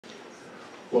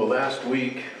Well, last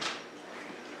week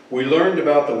we learned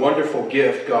about the wonderful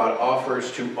gift God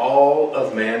offers to all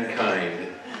of mankind.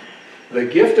 The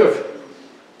gift of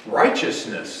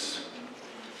righteousness.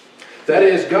 That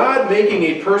is, God making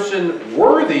a person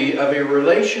worthy of a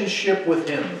relationship with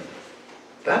Him.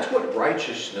 That's what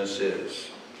righteousness is.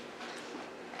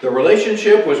 The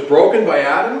relationship was broken by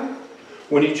Adam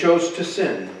when he chose to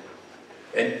sin.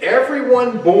 And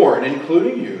everyone born,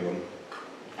 including you,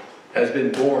 has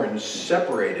been born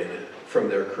separated from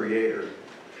their Creator.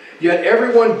 Yet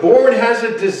everyone born has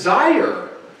a desire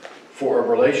for a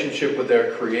relationship with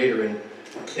their Creator.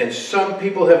 And some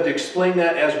people have explained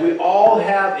that as we all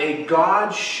have a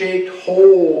God-shaped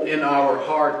hole in our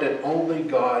heart that only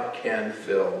God can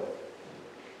fill.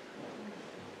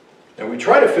 And we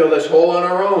try to fill this hole on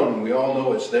our own. We all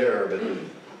know it's there, but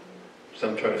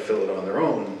some try to fill it on their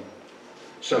own.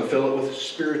 Some fill it with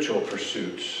spiritual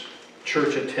pursuits,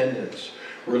 church attendance,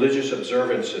 religious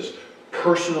observances,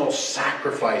 personal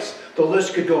sacrifice. The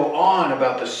list could go on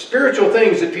about the spiritual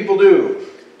things that people do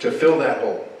to fill that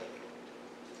hole.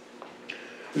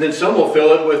 And then some will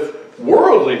fill it with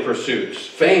worldly pursuits,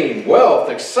 fame, wealth,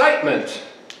 excitement.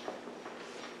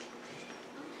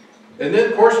 And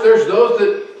then, of course, there's those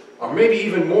that are maybe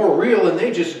even more real and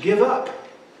they just give up.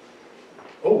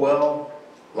 Oh, well,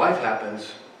 life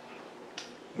happens.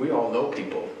 We all know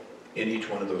people in each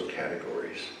one of those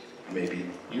categories. Maybe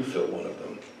you fill one of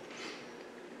them.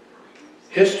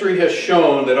 History has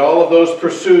shown that all of those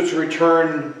pursuits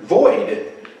return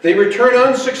void. They return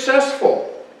unsuccessful.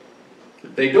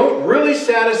 They don't really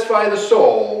satisfy the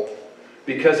soul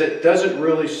because it doesn't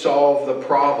really solve the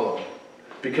problem.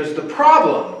 Because the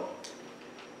problem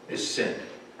is sin.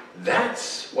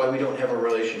 That's why we don't have a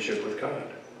relationship with God.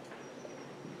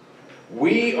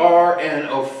 We are an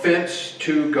offense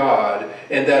to God,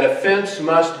 and that offense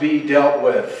must be dealt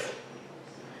with.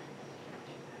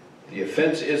 The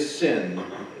offense is sin,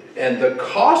 and the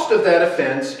cost of that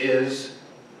offense is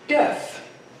death.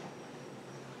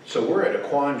 So we're at a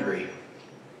quandary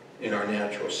in our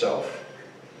natural self.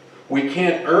 We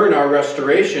can't earn our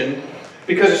restoration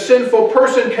because a sinful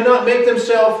person cannot make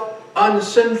themselves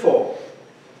unsinful.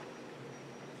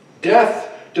 Death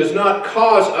does not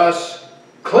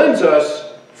cleanse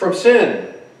us from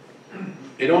sin.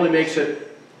 It only makes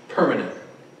it permanent.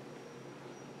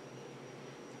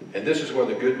 And this is where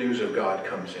the good news of God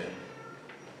comes in.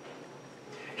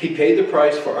 He paid the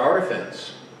price for our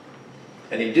offense,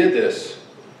 and He did this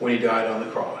when He died on the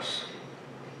cross.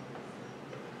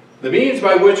 The means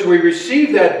by which we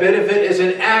receive that benefit is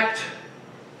an act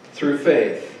through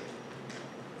faith.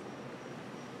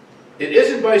 It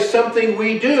isn't by something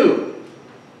we do.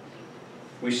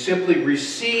 We simply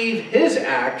receive His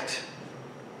act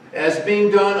as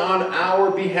being done on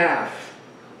our behalf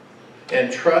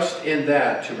and trust in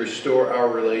that to restore our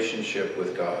relationship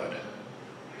with God.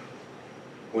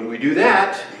 When we do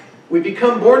that, we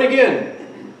become born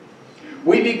again.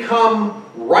 We become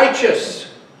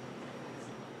righteous.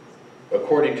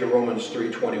 According to Romans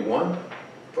 3:21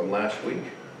 from last week.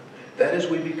 That is,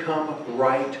 we become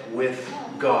right with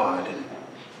God.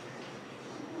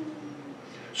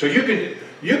 So you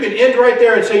can end right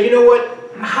there and say, you know what?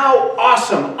 How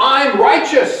awesome! I'm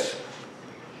righteous!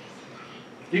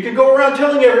 You can go around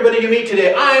telling everybody you meet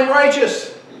today, I'm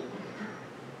righteous!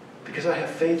 Because I have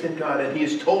faith in God and He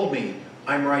has told me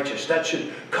I'm righteous. That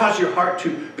should cause your heart to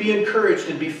be encouraged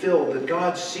and be filled that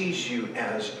God sees you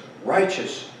as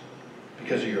righteous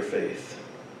because of your faith.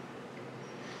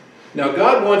 Now,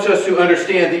 God wants us to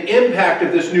understand the impact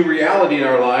of this new reality in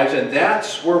our lives, and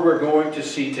that's where we're going to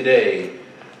see today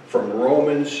from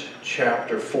Romans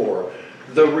chapter 4.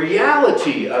 The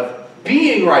reality of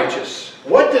being righteous.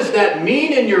 What does that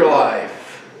mean in your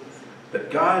life? That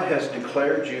God has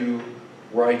declared you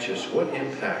righteous. What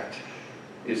impact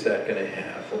is that going to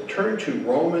have? Well, turn to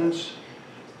Romans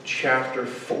chapter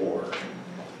 4,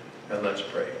 and let's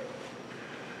pray.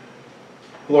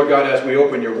 Lord God, as we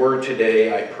open your word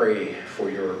today, I pray for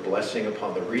your blessing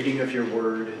upon the reading of your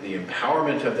word, the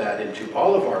empowerment of that into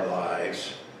all of our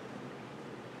lives,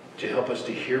 to help us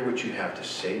to hear what you have to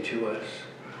say to us,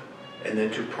 and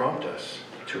then to prompt us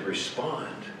to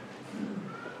respond.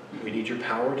 We need your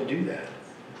power to do that.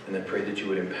 And I pray that you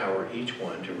would empower each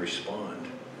one to respond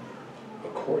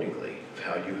accordingly of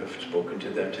how you have spoken to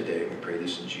them today. We pray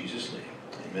this in Jesus' name.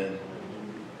 Amen.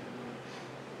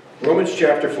 Romans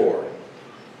chapter 4.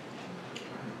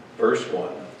 Verse 1.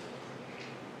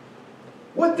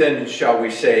 What then shall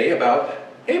we say about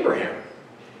Abraham,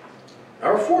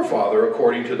 our forefather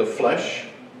according to the flesh,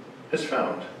 has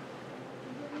found?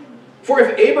 For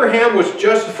if Abraham was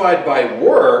justified by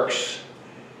works,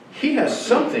 he has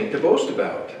something to boast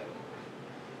about,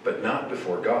 but not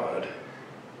before God.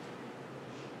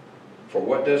 For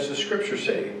what does the Scripture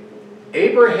say?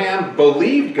 Abraham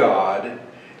believed God,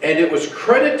 and it was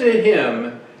credited to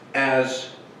him as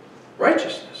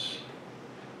righteousness.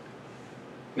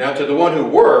 Now to the one who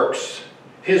works,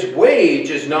 his wage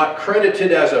is not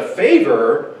credited as a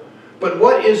favor, but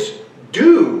what is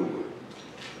due.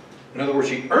 In other words,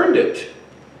 he earned it.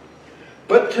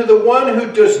 But to the one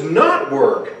who does not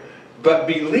work, but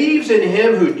believes in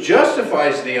him who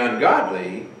justifies the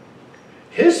ungodly,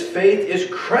 his faith is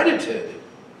credited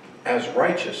as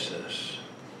righteousness.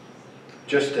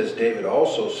 Just as David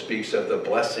also speaks of the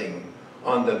blessing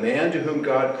on the man to whom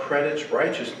God credits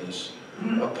righteousness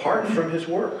apart from his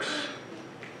works.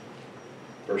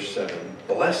 Verse 7,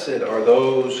 blessed are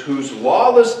those whose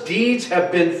lawless deeds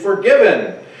have been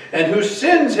forgiven and whose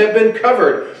sins have been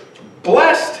covered.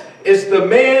 Blessed is the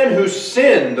man whose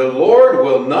sin the Lord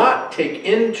will not take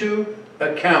into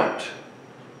account.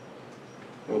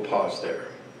 We'll pause there.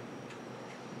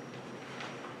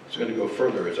 I was going to go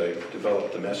further as I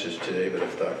developed the message today, but I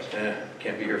thought,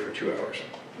 can't be here for 2 hours.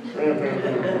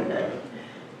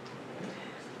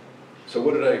 So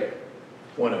what did I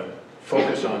want to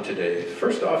focus on today?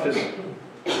 First off is,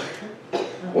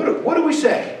 what do we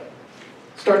say?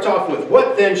 Starts off with,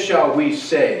 what then shall we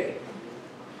say?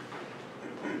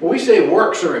 Well, we say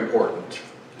works are important.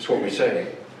 That's what we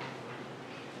say.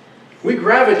 We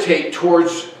gravitate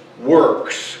towards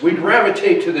works. We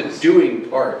gravitate to the doing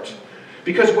part.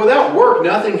 Because without work,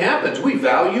 nothing happens. We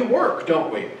value work,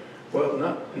 don't we? Well,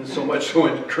 not so much so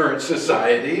in current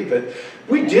society, but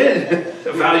we did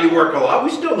value work a lot.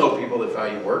 We still know people that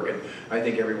value work, and I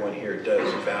think everyone here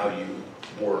does value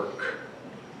work.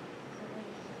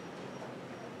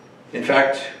 In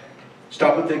fact,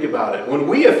 stop and think about it. When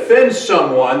we offend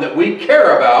someone that we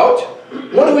care about,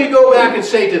 what do we go back and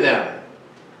say to them?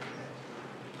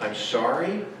 I'm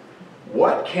sorry.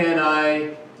 What can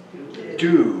I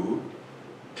do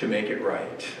to make it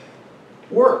right?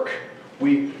 Work.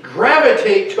 We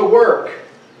gravitate to work.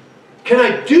 Can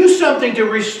I do something to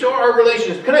restore our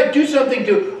relations? Can I do something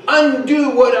to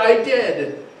undo what I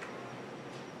did?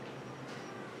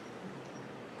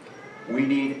 We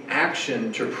need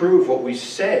action to prove what we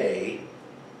say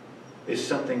is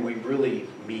something we really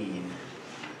mean.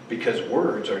 Because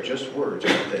words are just words,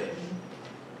 aren't they?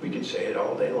 We can say it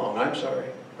all day long. I'm sorry.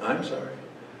 I'm sorry.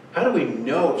 How do we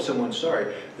know if someone's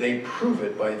sorry? They prove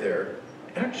it by their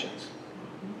actions.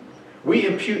 We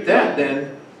impute that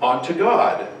then onto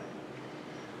God.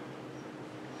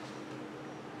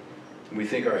 We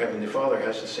think our Heavenly Father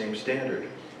has the same standard.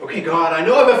 Okay, God, I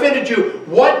know I've offended you.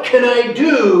 What can I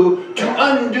do to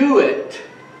undo it?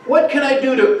 What can I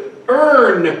do to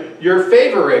earn your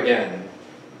favor again?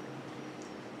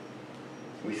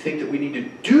 We think that we need to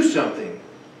do something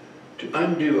to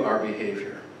undo our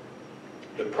behavior.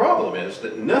 The problem is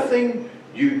that nothing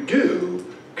you do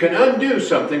can undo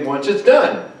something once it's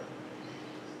done.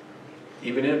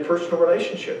 Even in a personal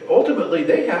relationship. Ultimately,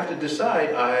 they have to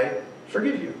decide, I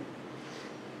forgive you.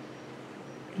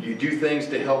 You do things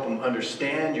to help them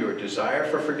understand your desire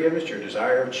for forgiveness, your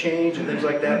desire of change, and things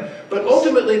like that. But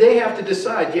ultimately, they have to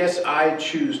decide, yes, I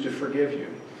choose to forgive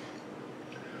you.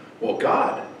 Well,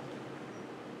 God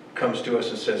comes to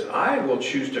us and says, I will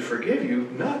choose to forgive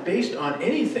you, not based on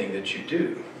anything that you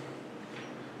do,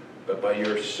 but by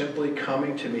your simply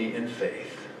coming to me in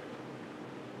faith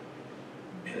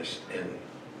and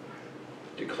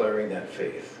declaring that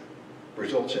faith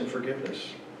results in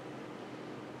forgiveness.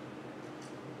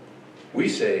 We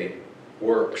say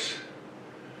works.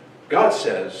 God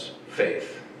says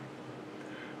faith.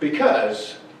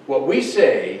 Because what we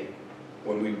say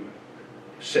when we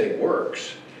say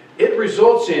works, it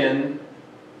results in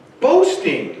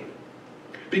boasting.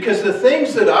 Because the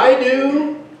things that I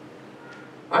do,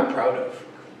 I'm proud of.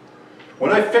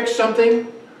 When I fix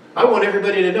something, I want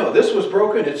everybody to know this was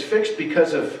broken, it's fixed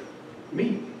because of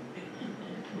me.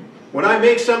 When I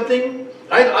make something,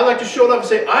 I like to show it off and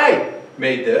say, I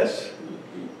made this.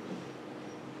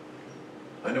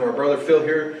 I know our brother Phil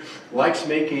here likes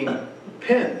making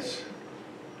pens.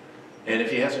 And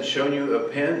if he hasn't shown you a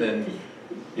pen, then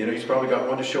he's probably got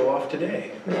one to show off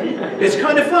today. It's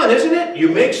kind of fun, isn't it? You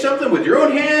make something with your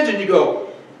own hands and you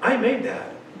go, I made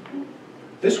that.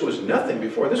 This was nothing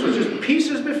before. This was just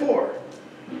pieces before.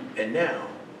 And now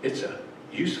it's a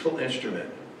useful instrument.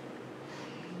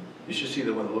 You should see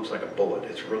the one that looks like a bullet.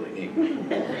 It's really neat.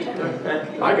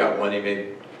 I got one he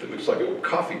made that looks like a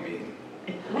coffee bean.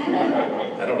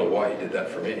 I don't know why he did that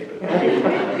for me.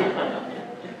 But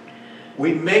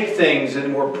we make things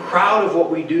and we're proud of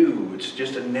what we do. It's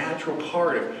just a natural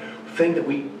part of thing that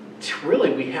we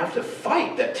really we have to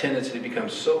fight that tendency to become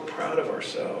so proud of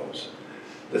ourselves.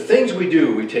 The things we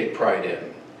do, we take pride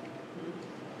in.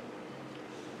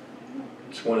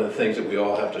 It's one of the things that we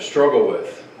all have to struggle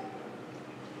with.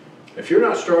 If you're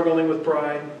not struggling with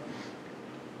pride,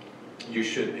 you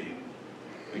should be.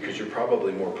 Because you're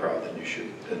probably more proud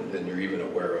than you're even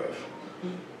aware of.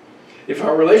 If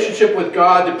our relationship with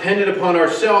God depended upon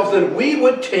ourselves, then we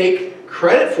would take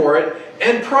credit for it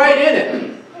and pride in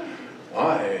it.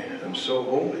 I am so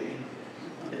holy.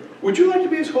 Would you like to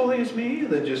be as holy as me?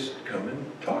 Then just come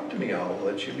and talk to me. I'll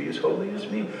let you be as holy as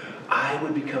me. I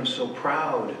would become so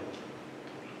proud.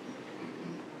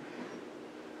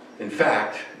 In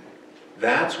fact,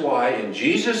 that's why in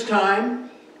Jesus' time,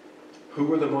 who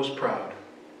were the most proud?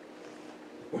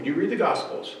 When you read the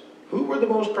Gospels, who were the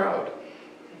most proud?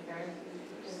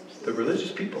 The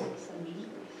religious people.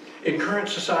 In current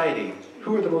society,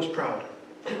 who are the most proud?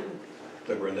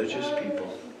 The religious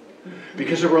people.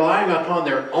 Because they're relying upon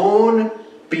their own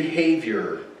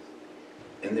behavior.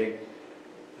 And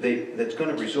that's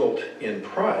going to result in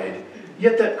pride.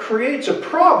 Yet that creates a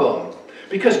problem.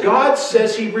 Because God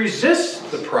says He resists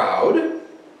the proud.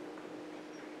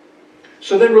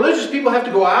 So then religious people have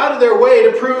to go out of their way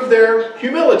to prove their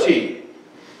humility.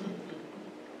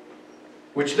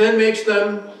 Which then makes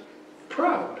them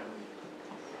proud.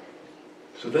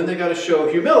 So then they got to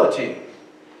show humility.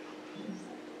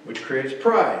 Which creates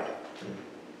pride.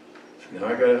 So now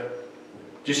I got to...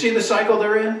 Do you see the cycle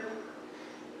they're in?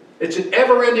 It's an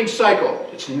ever-ending cycle.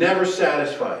 It's never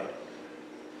satisfied.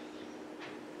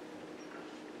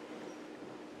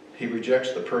 He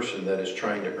rejects the person that is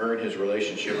trying to earn his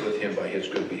relationship with Him by his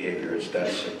good behavior. It's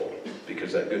that simple.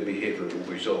 Because that good behavior will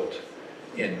result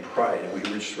in pride. And we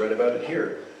just read about it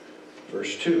here.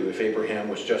 Verse 2, if Abraham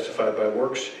was justified by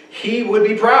works, he would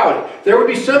be proud. There would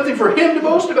be something for him to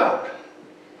boast about.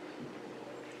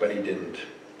 But he didn't.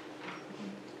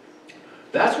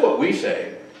 That's what we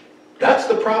say. That's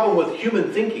the problem with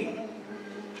human thinking.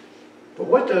 But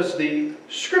what does the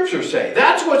Scripture say?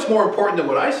 That's what's more important than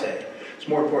what I say. It's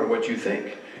more important what you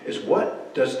think. Is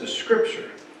what does the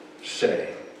Scripture say?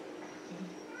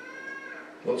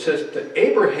 Well, it says that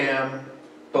Abraham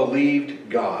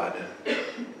believed God.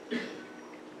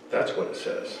 That's what it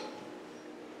says.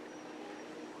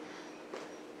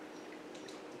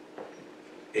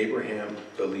 Abraham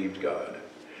believed God.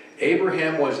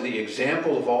 Abraham was the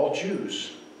example of all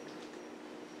Jews.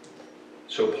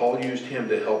 So Paul used him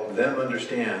to help them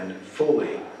understand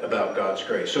fully about God's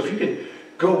grace. So if you could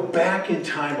go back in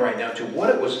time right now to what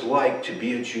it was like to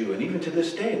be a Jew, and even to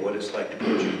this day what it's like to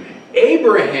be a Jew.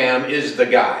 Abraham is the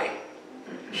guy.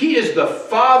 He is the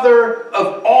father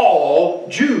of all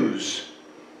Jews,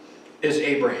 is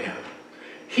Abraham.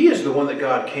 He is the one that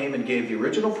God came and gave the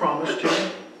original promise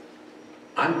to.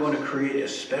 I'm going to create a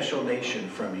special nation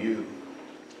from you.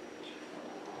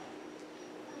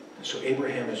 And so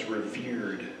Abraham is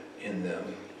revered in them.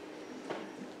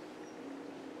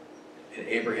 And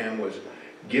Abraham was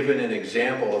given an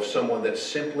example of someone that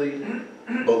simply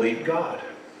believed God.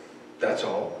 That's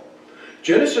all.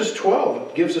 Genesis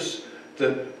 12 gives us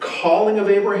the calling of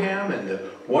Abraham and the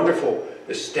wonderful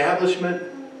establishment.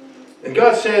 And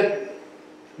God said,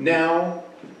 now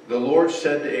the Lord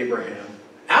said to Abraham,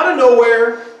 out of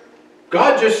nowhere,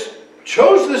 God just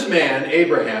chose this man,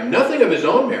 Abraham, nothing of his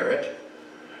own merit.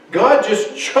 God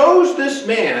just chose this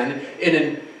man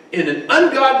in an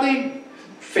ungodly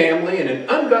family, in an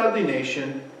ungodly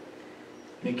nation.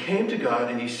 And he came to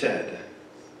God and he said,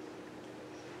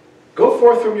 go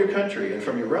forth from your country and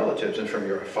from your relatives and from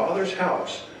your father's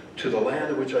house to the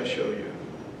land of which I show you.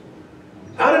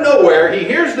 Out of nowhere, he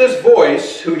hears this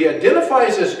voice who he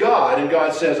identifies as God, and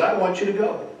God says, I want you to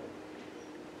go.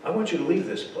 I want you to leave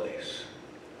this place.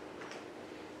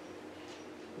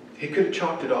 He could have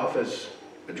chalked it off as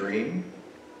a dream,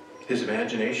 his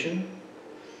imagination,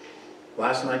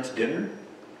 last night's dinner.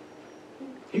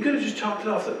 He could have just chalked it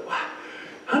off that, wow,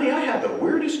 honey, I had the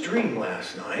weirdest dream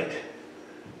last night.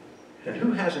 And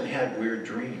who hasn't had weird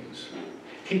dreams?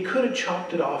 He could have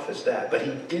chalked it off as that, but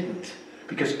he didn't.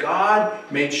 Because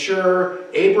God made sure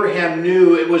Abraham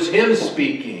knew it was him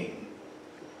speaking.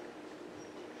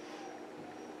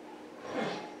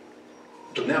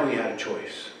 So now he had a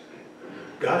choice.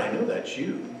 God, I know that's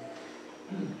you.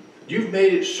 You've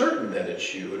made it certain that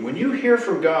it's you. And when you hear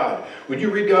from God, when you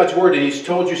read God's Word and He's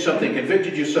told you something,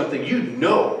 convicted you something, you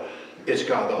know it's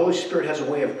God. The Holy Spirit has a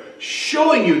way of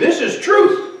showing you this is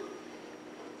truth.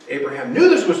 Abraham knew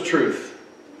this was truth.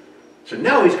 So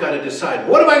now he's got to decide,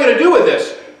 what am I going to do with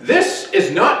this? This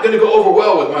is not going to go over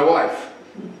well with my wife.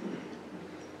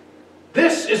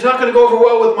 This is not going to go over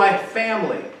well with my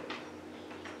family.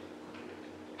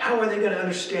 How are they going to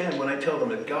understand when I tell them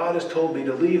that God has told me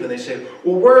to leave? And they say,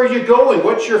 well, where are you going?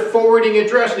 What's your forwarding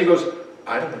address? And he goes,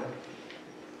 I don't know.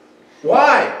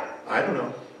 Why? I don't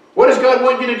know. What does God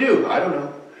want you to do? I don't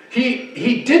know.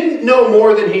 He didn't know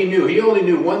more than he knew. He only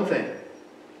knew one thing.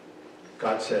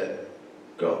 God said,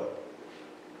 go.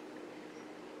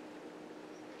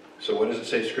 So what does it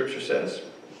say Scripture says?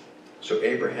 So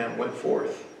Abraham went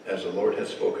forth as the Lord had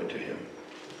spoken to him.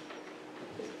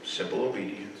 Simple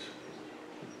obedience.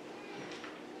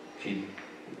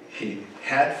 He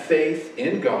had faith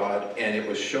in God, and it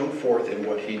was shown forth in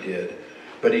what he did.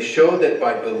 But he showed that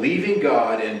by believing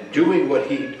God and doing what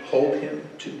he told him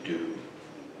to do.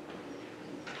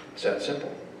 It's that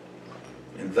simple.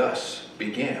 And thus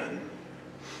began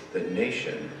the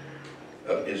nation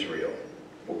of Israel,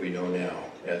 what we know now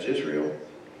as Israel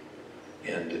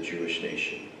and the Jewish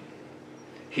nation.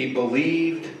 He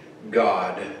believed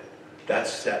God.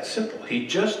 That's that simple. He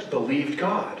just believed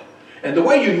God. And the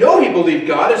way you know he believed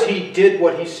God is he did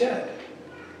what he said.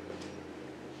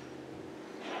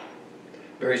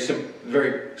 Very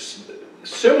similar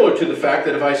to the fact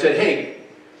that if I said, hey,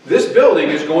 this building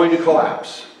is going to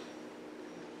collapse.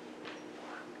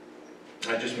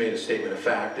 I just made a statement of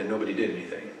fact and nobody did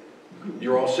anything.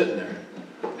 You're all sitting there.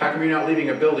 How come you're not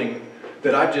leaving a building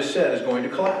that I've just said is going to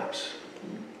collapse?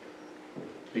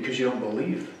 Because you don't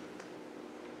believe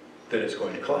that it's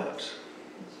going to collapse.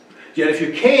 Yet if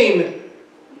you came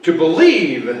to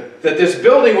believe that this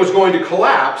building was going to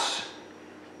collapse,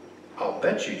 I'll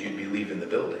bet you'd be leaving the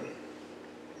building.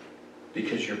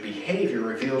 Because your behavior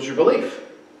reveals your belief.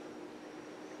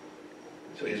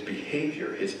 So his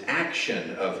behavior, his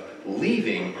action of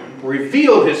leaving,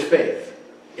 revealed his faith.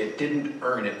 It didn't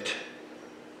earn it.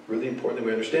 Really important that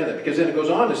we understand that. Because then it goes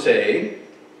on to say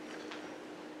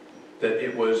that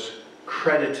it was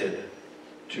credited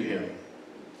to him.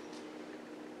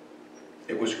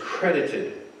 It was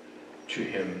credited to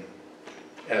him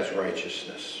as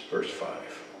righteousness. Verse 5.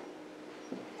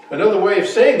 Another way of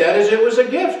saying that is it was a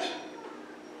gift.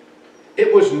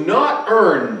 It was not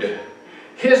earned.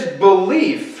 His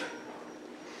belief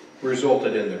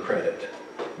resulted in the credit,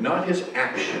 not his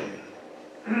action.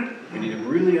 We need to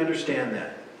really understand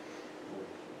that.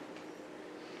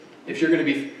 If you're going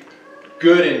to be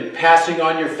good in passing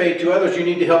on your faith to others, you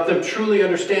need to help them truly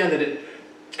understand that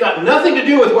it's got nothing to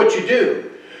do with what you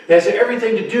do. It has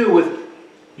everything to do with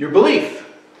your belief,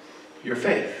 your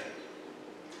faith.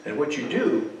 And what you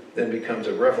do then becomes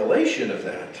a revelation of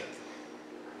that.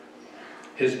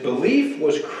 His belief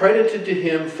was credited to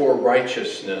him for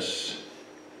righteousness.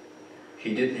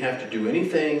 He didn't have to do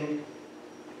anything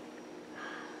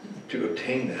to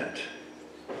obtain that.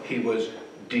 He was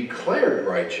declared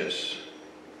righteous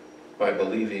by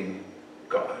believing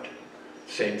God.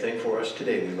 Same thing for us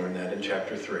today. We learned that in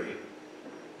chapter 3.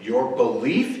 Your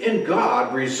belief in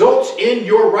God results in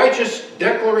your righteous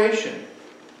declaration.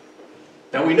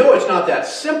 Now we know it's not that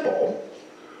simple.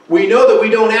 We know that we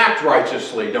don't act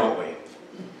righteously, don't we?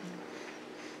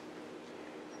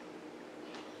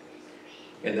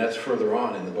 And that's further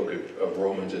on in the book of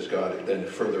Romans as God then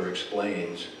further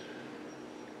explains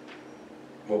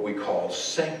what we call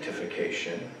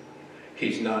sanctification.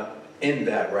 He's not in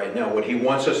that right now. What he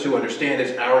wants us to understand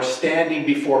is our standing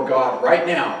before God right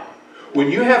now.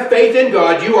 When you have faith in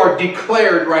God, you are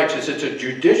declared righteous. It's a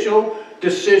judicial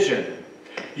decision.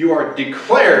 You are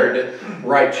declared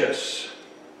righteous.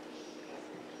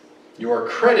 You are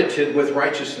credited with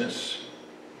righteousness.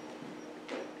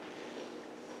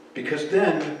 Because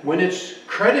then, when it's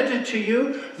credited to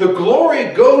you, the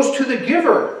glory goes to the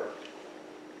giver,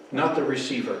 not the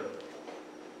receiver.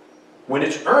 When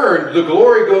it's earned, the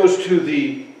glory goes to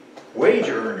the wage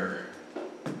earner,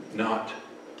 not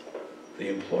the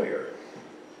employer.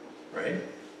 Right?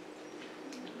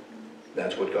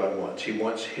 That's what God wants. He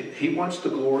wants the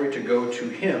glory to go to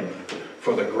him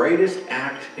for the greatest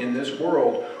act in this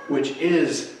world, which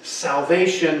is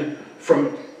salvation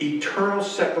from eternal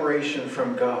separation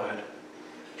from God.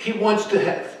 He wants to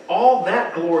have all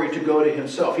that glory to go to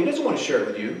himself. He doesn't want to share it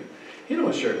with you. He doesn't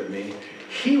want to share it with me.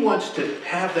 He wants to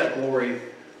have that glory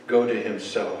go to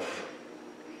himself.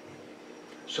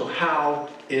 So how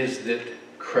is it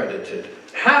credited?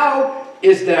 How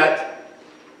is that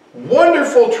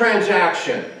wonderful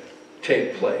transaction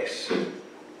take place?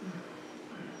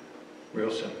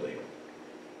 Real simply,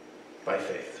 by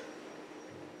faith.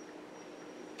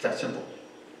 It's that simple.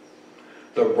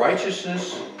 The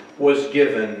righteousness was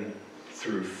given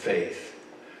through faith.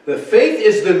 The faith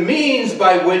is the means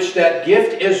by which that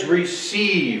gift is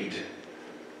received.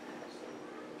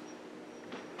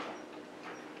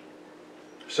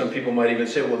 Some people might even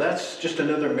say, well, that's just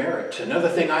another merit. Another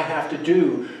thing I have to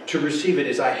do to receive it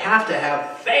is I have to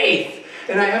have faith,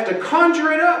 and I have to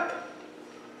conjure it up.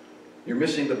 You're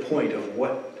missing the point of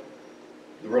what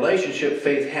the relationship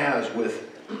faith has with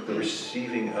the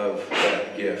receiving of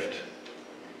that gift.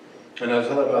 And I was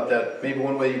thought about that. Maybe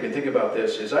one way you can think about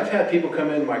this is I've had people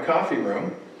come in my coffee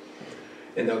room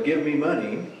and they'll give me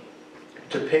money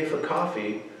to pay for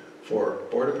coffee for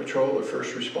Border Patrol or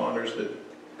first responders that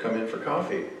come in for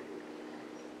coffee.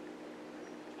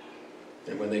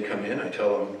 And when they come in, I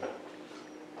tell them,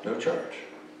 no charge.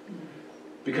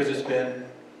 Because it's been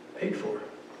paid for.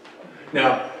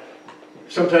 Now,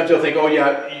 sometimes they'll think, oh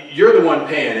yeah, you're the one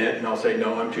paying it. And I'll say,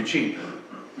 no, I'm too cheap.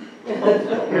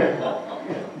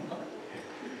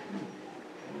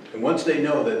 And once they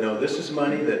know that, no, this is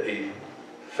money that a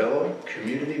fellow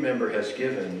community member has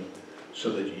given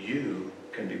so that you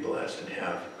can be blessed and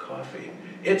have coffee.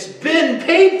 It's been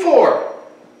paid for!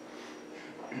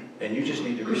 And you just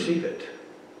need to receive it.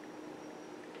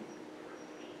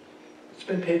 It's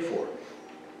been paid for.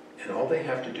 And all they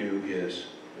have to do is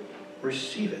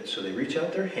receive it. So they reach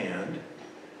out their hand,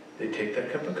 they take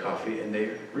that cup of coffee, and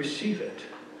they receive it.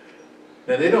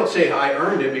 Now they don't say, I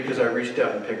earned it because I reached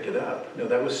out and picked it up. No,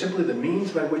 that was simply the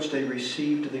means by which they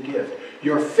received the gift.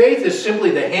 Your faith is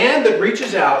simply the hand that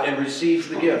reaches out and receives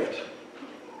the gift.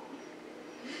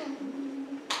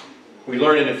 We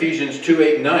learn in Ephesians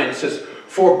 2:8-9, it says,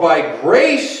 for by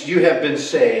grace you have been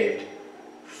saved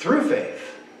through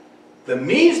faith. The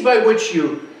means by which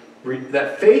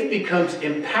that faith becomes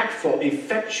impactful,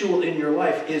 effectual in your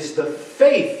life is the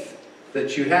faith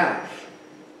that you have.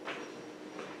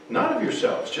 Not of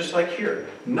yourselves, just like here.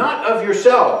 Not of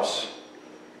yourselves.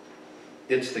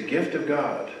 It's the gift of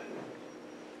God.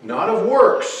 Not of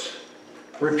works.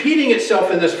 Repeating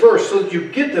itself in this verse so that you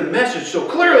get the message so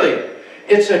clearly.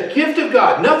 It's a gift of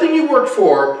God. Nothing you worked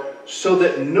for, so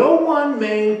that no one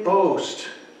may boast.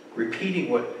 Repeating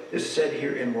what is said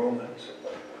here in Romans.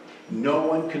 No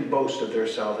one can boast of their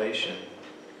salvation.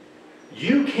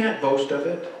 You can't boast of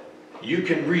it. You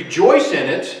can rejoice in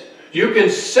it. You can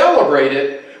celebrate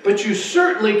it. But you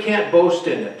certainly can't boast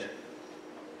in it.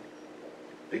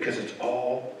 Because it's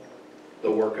all the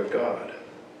work of God.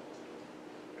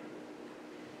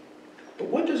 But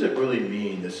what does it really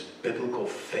mean, this biblical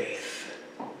faith?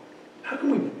 How can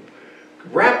we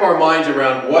wrap our minds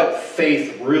around what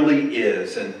faith really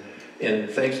is? And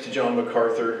thanks to John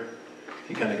MacArthur,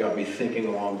 he kind of got me thinking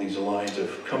along these lines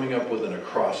of coming up with an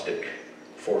acrostic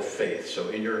for faith. So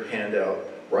in your handout,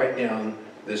 write down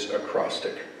this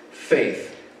acrostic.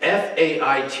 Faith.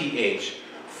 F-A-I-T-H.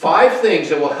 5 things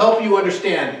that will help you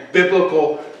understand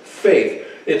biblical faith.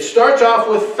 It starts off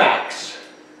with facts.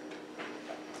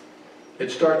 It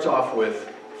starts off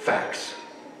with facts.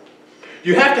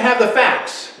 You have to have the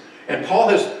facts. And Paul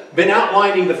has been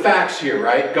outlining the facts here,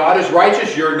 right? God is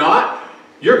righteous, you're not.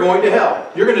 You're going to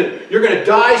hell. You're going to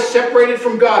die separated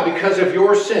from God because of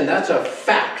your sin. That's a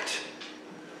fact.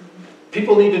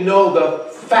 People need to know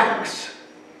the facts.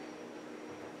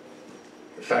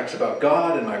 Facts about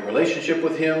God and my relationship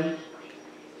with Him.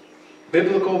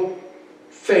 Biblical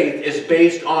faith is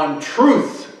based on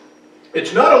truth.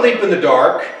 It's not a leap in the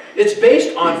dark. It's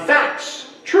based on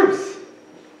facts. Truth.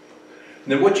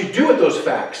 And then what you do with those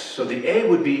facts. So the A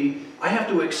would be, I have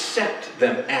to accept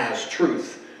them as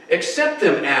truth. Accept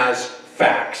them as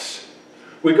facts.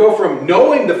 We go from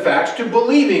knowing the facts to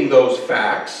believing those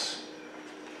facts.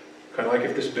 Kind of like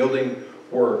if this building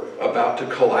were about to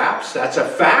collapse. That's a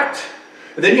fact.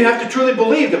 And then you have to truly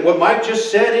believe that what Mike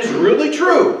just said is really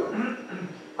true.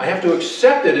 I have to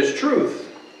accept it as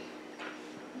truth.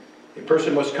 A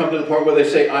person must come to the point where they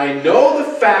say, I know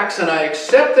the facts and I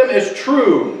accept them as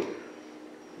true.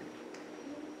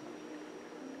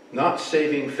 Not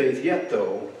saving faith yet,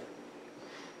 though.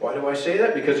 Why do I say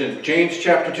that? Because in James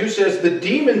chapter 2 says, the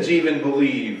demons even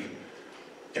believe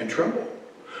and tremble.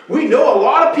 We know a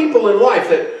lot of people in life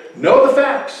that know the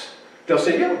facts. They'll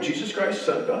say, yeah, well, Jesus Christ,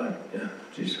 Son of God. Yeah,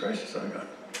 Jesus Christ, the Son of God.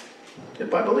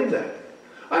 Yep, I believe that.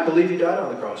 I believe He died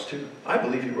on the cross too. I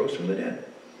believe He rose from the dead.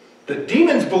 The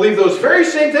demons believe those very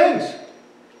same things.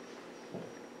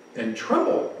 And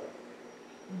tremble.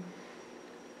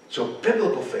 So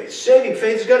biblical faith, saving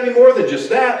faith has got to be more than just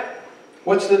that.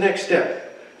 What's the next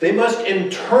step? They must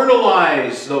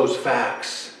internalize those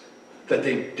facts that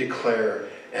they declare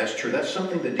as true. That's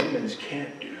something the demons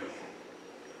can't do.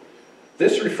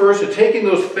 This refers to taking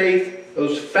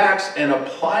those facts and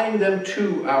applying them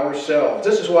to ourselves.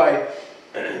 This is why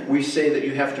we say that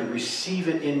you have to receive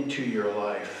it into your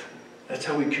life. That's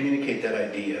how we communicate that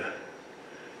idea.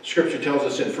 Scripture tells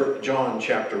us in John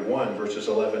chapter 1, verses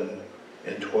 11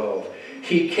 and 12.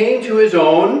 He came to his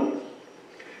own,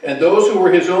 and those who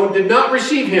were his own did not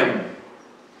receive him.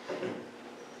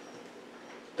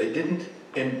 They didn't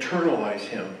internalize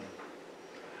him.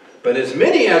 But as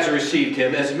many as received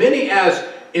him, as many as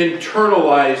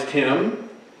internalized him,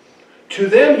 to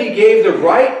them he gave the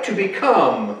right to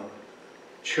become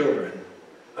children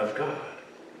of God.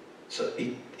 So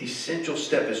the essential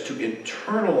step is to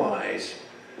internalize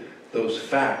those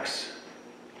facts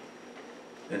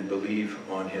and believe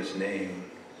on his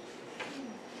name.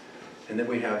 And then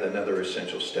we have another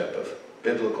essential step of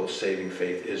biblical saving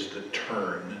faith is the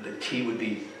turn. The T would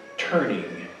be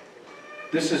turning.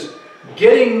 This is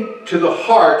getting to the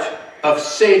heart of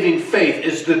saving faith,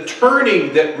 is the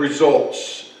turning that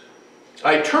results.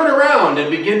 I turn around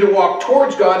and begin to walk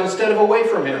towards God instead of away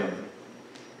from him.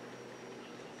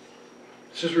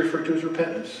 This is referred to as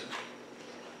repentance.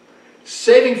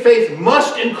 Saving faith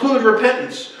must include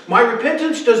repentance. My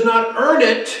repentance does not earn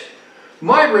it.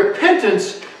 My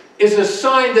repentance is a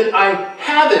sign that I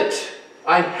have it.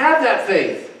 I have that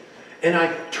faith. And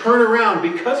I turn around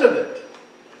because of it.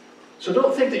 So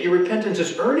don't think that your repentance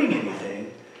is earning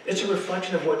anything. It's a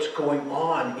reflection of what's going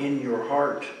on in your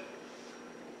heart.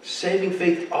 Saving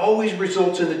faith always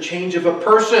results in the change of a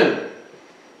person.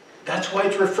 That's why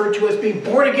it's referred to as being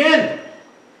born again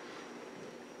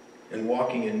and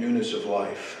walking in newness of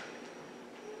life.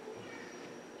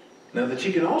 Now the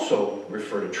T can also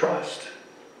refer to trust,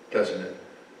 doesn't it?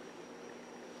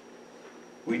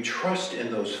 We trust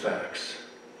in those facts.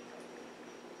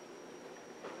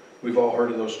 We've all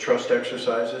heard of those trust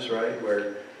exercises, right?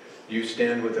 Where you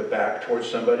stand with a back towards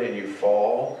somebody and you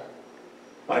fall.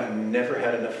 I've never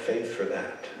had enough faith for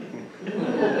that.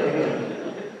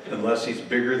 Unless he's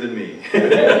bigger than me.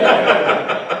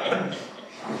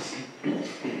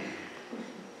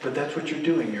 But that's what you're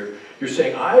doing. You're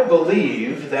saying, I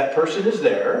believe that person is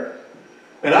there,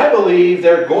 and I believe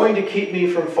they're going to keep me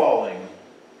from falling.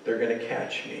 They're going to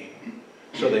catch me.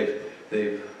 So they've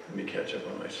let me catch up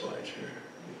on my slides here.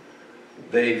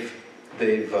 They're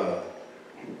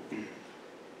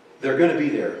going to be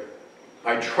there.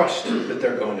 I trust that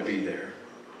they're going to be there.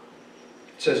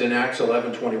 It says in Acts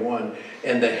 11:21,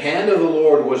 and the hand of the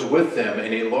Lord was with them,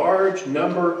 and a large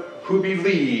number who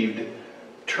believed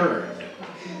turned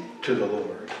to the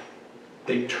Lord.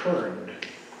 They turned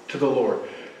to the Lord.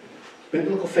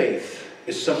 Biblical faith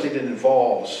is something that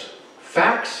involves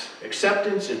facts,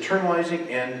 acceptance, internalizing,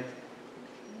 and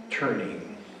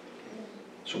turning.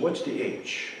 So what's the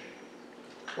H?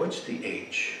 What's the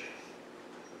H?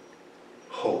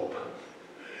 Hope.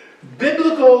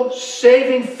 Biblical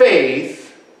saving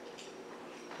faith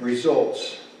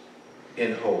results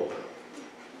in hope.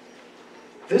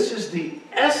 This is the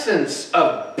essence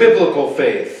of biblical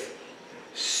faith.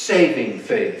 Saving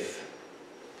faith.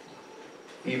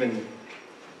 Even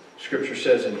Scripture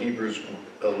says in Hebrews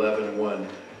 11:1,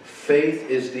 faith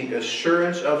is the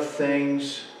assurance of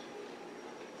things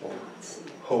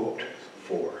hoped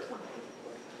for.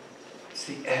 It's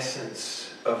the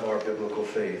essence of our biblical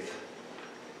faith.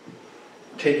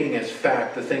 Taking as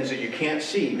fact the things that you can't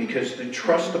see because you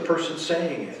trust the person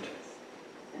saying it.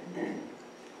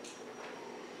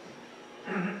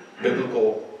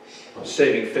 Biblical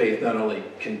saving faith not only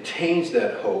contains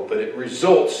that hope, but it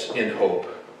results in hope.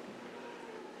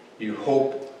 You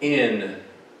hope in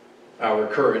our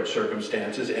current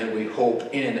circumstances, and we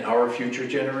hope in our future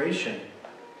generation.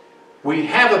 We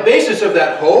have a basis of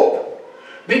that hope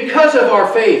because of our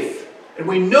faith. And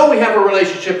we know we have a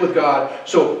relationship with God,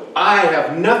 so I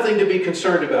have nothing to be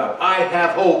concerned about. I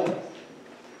have hope.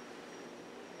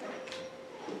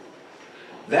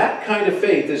 That kind of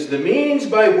faith is the means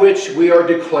by which we are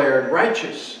declared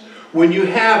righteous. When you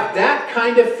have that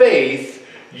kind of faith,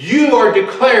 you are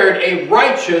declared a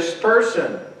righteous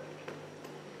person.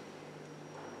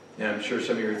 Now, I'm sure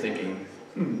some of you are thinking,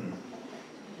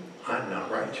 I'm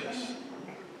not righteous.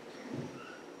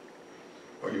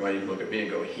 Or you might even look at me and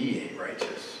go, he ain't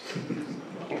righteous.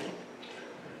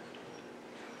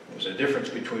 There's a difference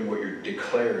between what you're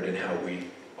declared and how we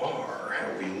are,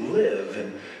 how we live,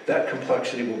 and that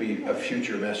complexity will be a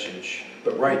future message.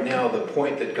 But right now, the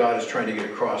point that God is trying to get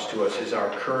across to us is our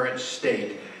current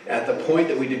state. At the point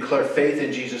that we declare faith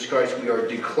in Jesus Christ, we are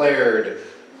declared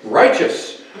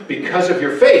righteous because of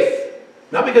your faith,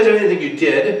 not because of anything you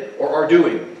did or are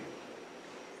doing.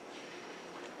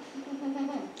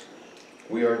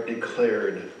 We are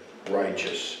declared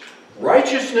righteous.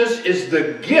 Righteousness is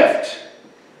the gift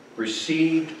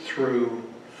received through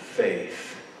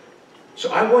faith.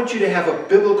 So I want you to have a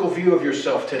biblical view of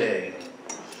yourself today.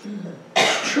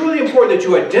 It's truly important that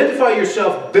you identify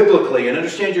yourself biblically and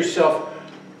understand yourself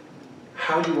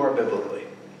how you are biblically.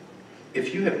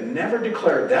 if you have never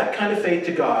declared that kind of faith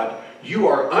to God, you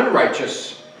are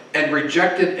unrighteous and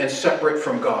rejected and separate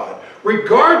from God,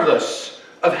 regardless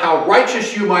of how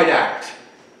righteous you might act.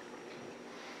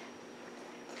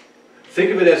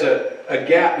 Think of it as a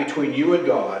gap between you and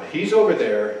God. He's over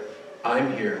there,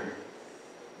 I'm here.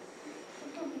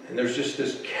 And there's just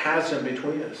this chasm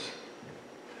between us.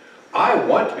 I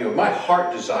want to be, my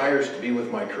heart desires to be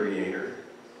with my Creator.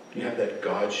 You have that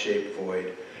God-shaped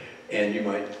void, and you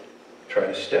might try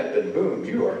to step and boom,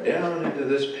 you are down into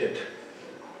this pit.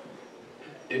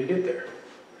 Didn't get there.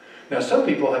 Now some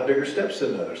people have bigger steps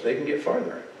than others. They can get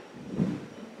farther.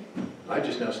 I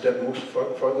just now stepped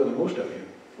farther than most of you.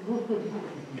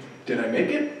 Did I make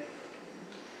it?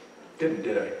 Didn't,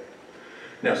 did I?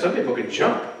 Now some people can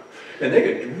jump, and they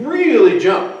could really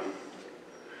jump,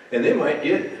 and they might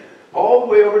get all the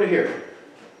way over to here.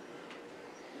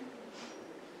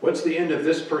 What's the end of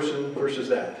this person versus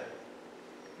that?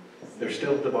 They're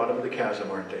still at the bottom of the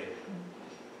chasm, aren't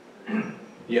they?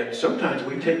 Yet sometimes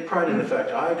we take pride in the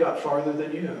fact, I got farther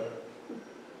than you.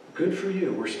 Good for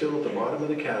you. We're still at the bottom of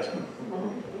the chasm.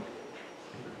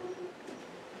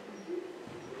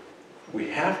 We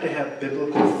have to have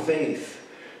biblical faith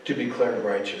to be declared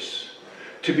righteous,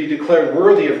 to be declared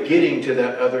worthy of getting to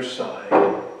that other side.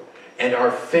 And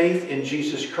our faith in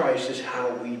Jesus Christ is how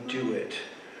we do it.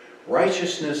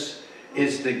 Righteousness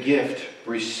is the gift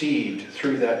received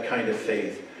through that kind of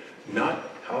faith, not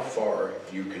how far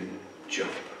you can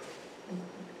jump.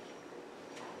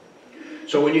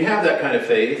 So when you have that kind of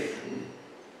faith,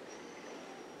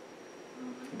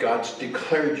 God's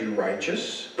declared you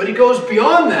righteous, but He goes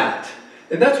beyond that.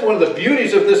 And that's one of the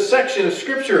beauties of this section of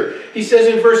Scripture. He says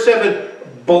in verse 7,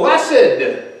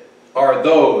 blessed are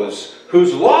those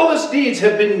whose lawless deeds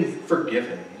have been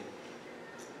forgiven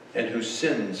and whose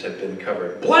sins have been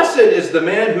covered. Blessed is the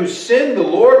man whose sin the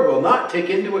Lord will not take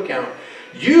into account.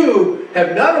 You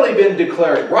have not only been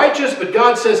declared righteous, but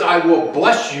God says, I will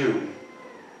bless you.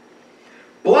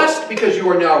 Blessed because you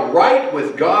are now right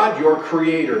with God, your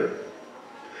Creator.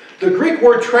 The Greek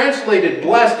word translated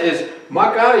blessed is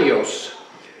makarios.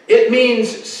 It means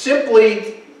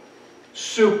simply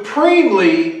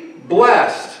supremely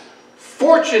blessed,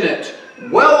 fortunate,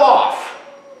 well off.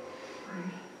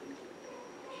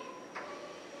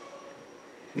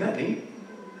 Isn't that neat?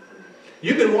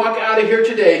 You can walk out of here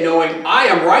today knowing I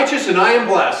am righteous and I am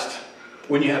blessed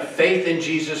when you have faith in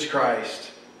Jesus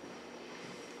Christ.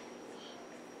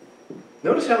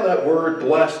 Notice how that word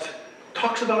blessed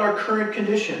talks about our current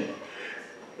condition.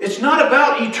 It's not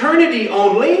about eternity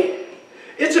only.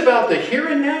 It's about the here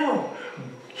and now.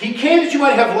 He came that you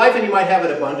might have life and you might have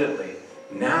it abundantly.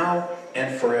 Now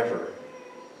and forever.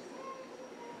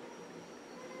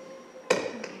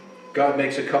 God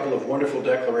makes a couple of wonderful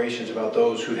declarations about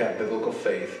those who have biblical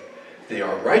faith. They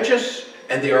are righteous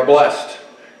and they are blessed.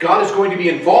 God is going to be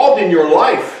involved in your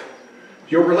life.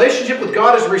 Your relationship with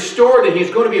God is restored and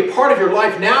He's going to be a part of your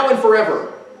life now and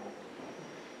forever.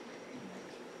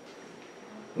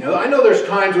 Now, I know there's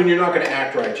times when you're not going to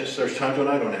act righteous. There's times when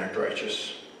I don't act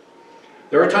righteous.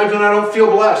 There are times when I don't feel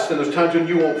blessed, and there's times when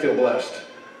you won't feel blessed.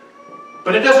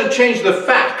 But it doesn't change the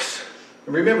facts.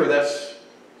 And remember, that's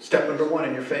step number one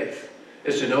in your faith,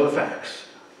 is to know the facts.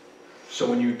 So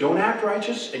when you don't act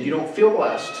righteous and you don't feel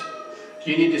blessed,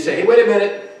 you need to say, hey, wait a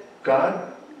minute,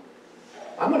 God,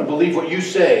 I'm going to believe what you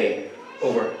say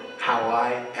over how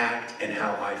I act and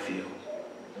how I feel.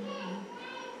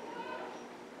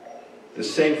 The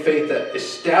same faith that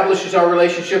establishes our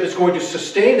relationship is going to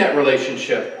sustain that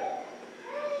relationship.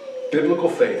 Biblical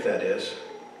faith, that is.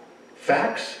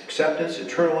 Facts, acceptance,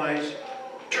 internalize,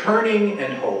 turning,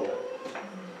 and hope.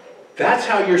 That's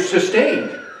how you're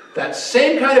sustained. That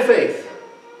same kind of faith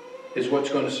is what's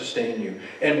going to sustain you.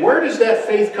 And where does that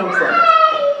faith come from?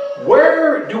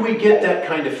 Where do we get that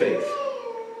kind of faith?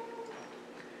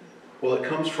 Well, it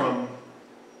comes from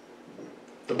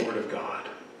the Word of God.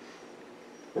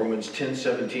 Romans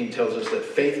 10:17 tells us that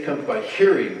faith comes by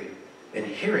hearing, and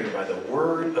hearing by the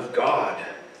Word of God.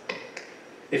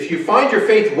 If you find your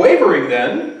faith wavering,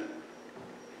 then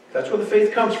that's where the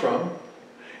faith comes from.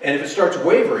 And if it starts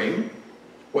wavering,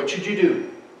 what should you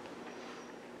do?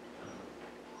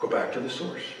 Go back to the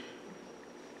source.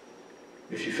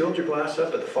 If you filled your glass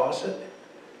up at the faucet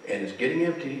and it's getting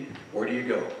empty, where do you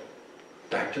go?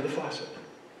 Back to the faucet.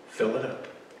 Fill it up.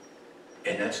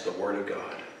 And that's the Word of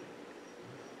God.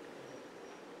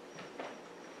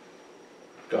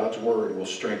 God's Word will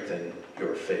strengthen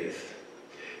your faith.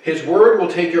 His Word will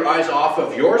take your eyes off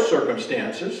of your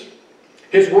circumstances.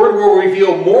 His Word will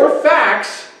reveal more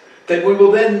facts that we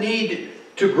will then need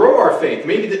to grow our faith.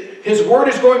 Maybe His Word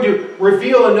is going to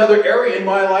reveal another area in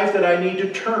my life that I need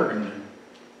to turn.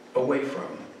 away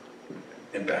from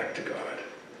and back to God.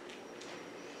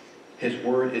 His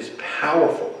word is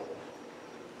powerful.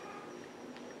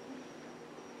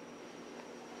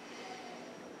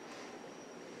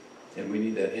 And we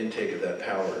need that intake of that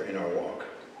power in our walk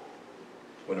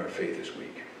when our faith is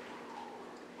weak.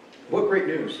 What great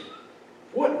news.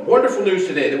 What wonderful news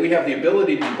today that we have the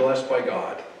ability to be blessed by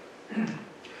God.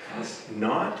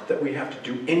 Not that we have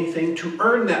to do anything to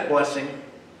earn that blessing.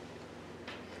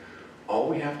 All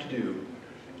we have to do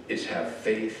is have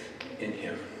faith in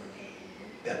Him.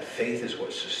 That faith is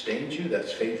what sustains you. That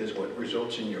faith is what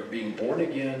results in your being born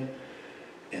again.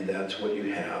 And that's what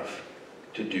you have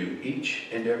to do each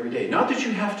and every day. Not that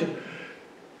you have to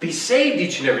be saved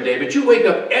each and every day, but you wake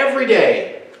up every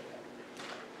day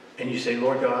and you say,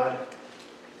 Lord God,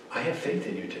 I have faith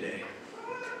in you today.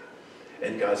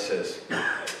 And God says,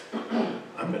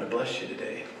 I'm going to bless you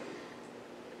today.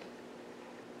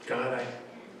 God,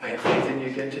 I have faith in you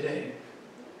again today.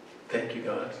 Thank you,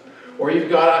 God. Or you've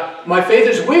got, my faith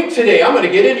is weak today. I'm going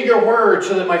to get into your word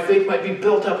so that my faith might be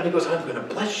built up. And He goes, I'm going to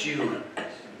bless you.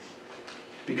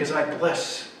 Because I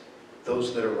bless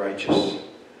those that are righteous.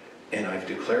 And I've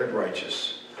declared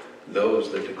righteous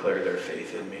those that declare their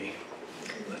faith in me.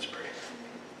 Let's pray.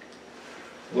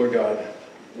 Lord God,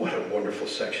 what a wonderful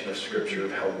section of Scripture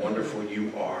of how wonderful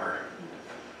you are.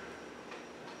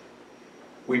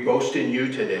 We boast in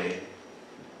you today.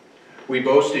 We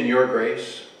boast in your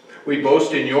grace. We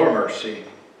boast in your mercy.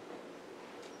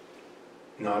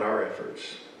 Not our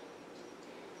efforts.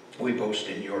 We boast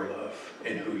in your love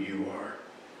and who you are.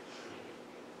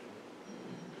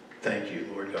 Thank you,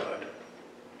 Lord God,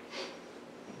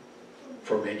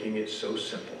 for making it so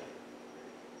simple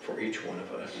for each one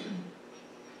of us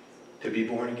to be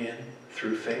born again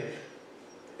through faith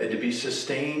and to be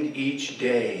sustained each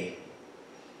day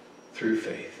through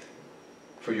faith.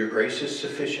 For your grace is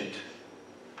sufficient,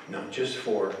 not just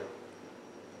for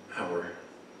our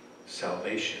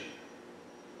salvation,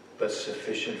 but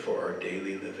sufficient for our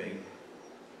daily living.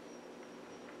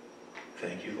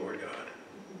 Thank you, Lord God.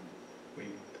 We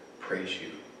praise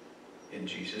you in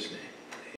Jesus' name.